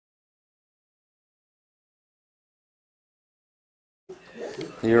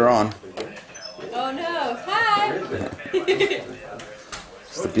You're on. Oh no! Hi.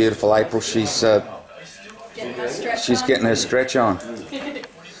 It's the beautiful April. She's getting her stretch on.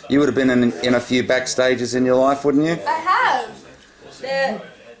 You would have been in a few backstages in your life, wouldn't you? I have. They're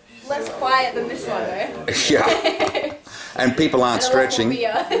less quiet than this one, though. Yeah. And people aren't stretching.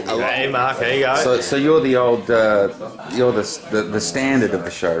 Hey, Mark, here you go. So you're the old, you're the standard of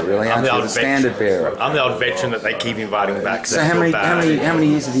the show, really. I'm the you? old The standard bearer. I'm the old veteran that they keep inviting back. So how many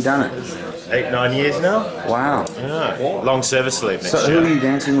years have you done it? 8, 9 years now. Wow. Yeah. Long service leave next So year. who are you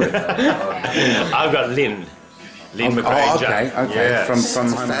dancing with? I've got Lynn McGranger. Oh, okay. Yeah. From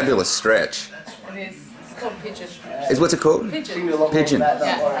Fabulous Stretch. It is. It's called Pigeon. What's it called? Pigeon. Pigeon.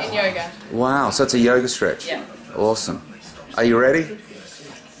 Yeah, in yoga. Wow. So it's a yoga stretch. Yeah. Awesome. Are you ready? I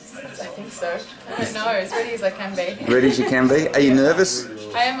think so. I don't know. As ready as I can be. Ready as you can be. Are you nervous?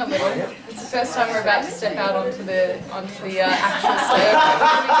 I am a little. It's the first time we're about to step out onto the actual stage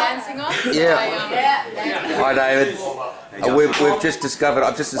that we're dancing on. So Yeah. Hi, David. We've just discovered.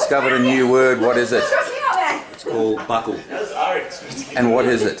 I've just discovered a new word. What is it? It's called buckle. And what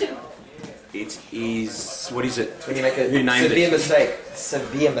is it? It is, what is it? When you make a Who named severe it? mistake.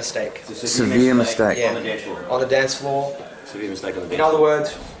 Severe mistake. It's a Severe mistake. Yeah. on the dance floor. On the dance floor. Severe mistake on the In dance other floor.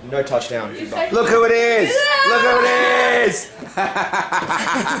 words, no touchdown if you buck. Look who it is! Look who it is!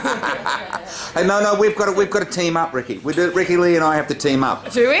 Hey, no, we've got to team up, Ricky. Ricky Lee and I have to team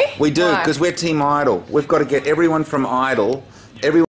up. Do we? We do, Why? because we're Team Idol. We've got to get everyone from Idol.